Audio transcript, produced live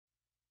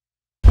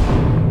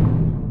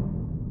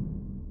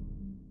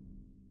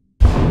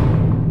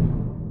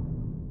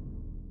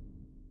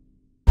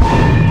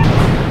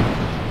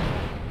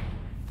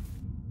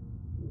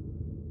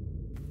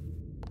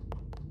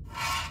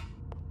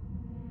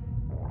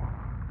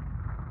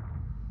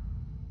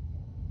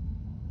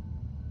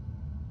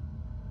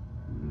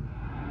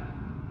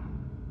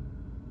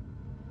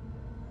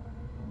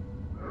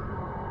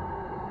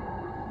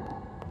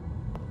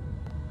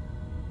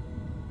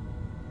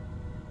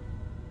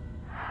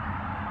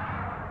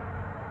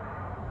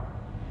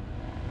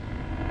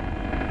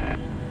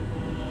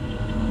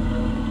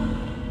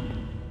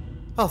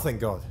Oh,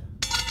 thank God.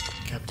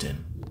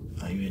 Captain,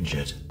 are you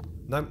injured?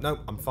 No,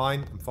 I'm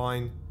fine, I'm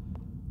fine.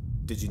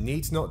 Did you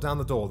need to knock down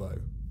the door, though?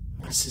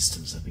 My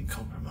systems have been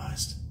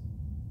compromised.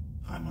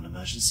 I'm on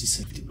emergency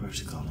safety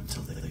protocol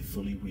until they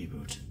fully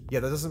reboot.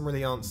 Yeah, that doesn't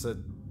really answer...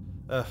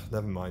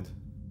 never mind.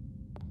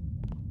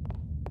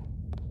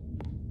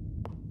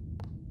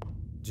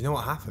 Do you know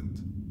what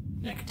happened?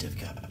 Negative,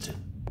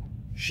 Captain.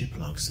 Ship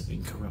logs have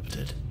been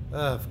corrupted.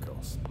 Of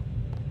course.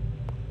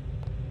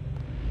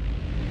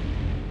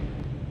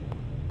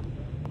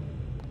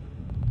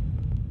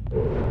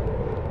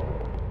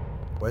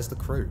 Where's the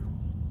crew?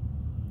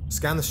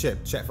 Scan the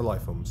ship, check for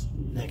life forms.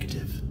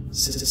 Negative.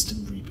 System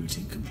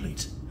rebooting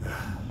complete.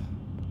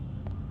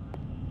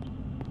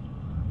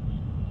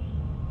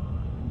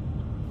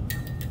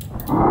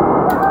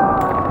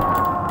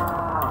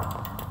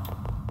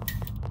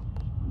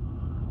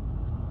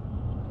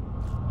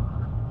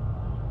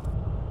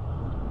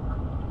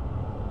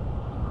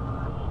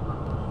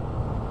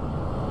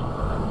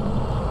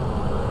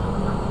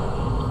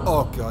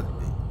 Oh God.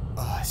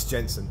 Oh, it's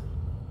Jensen.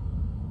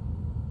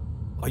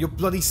 Are your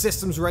bloody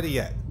systems ready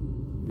yet?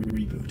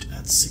 Reboot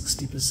at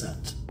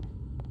 60%.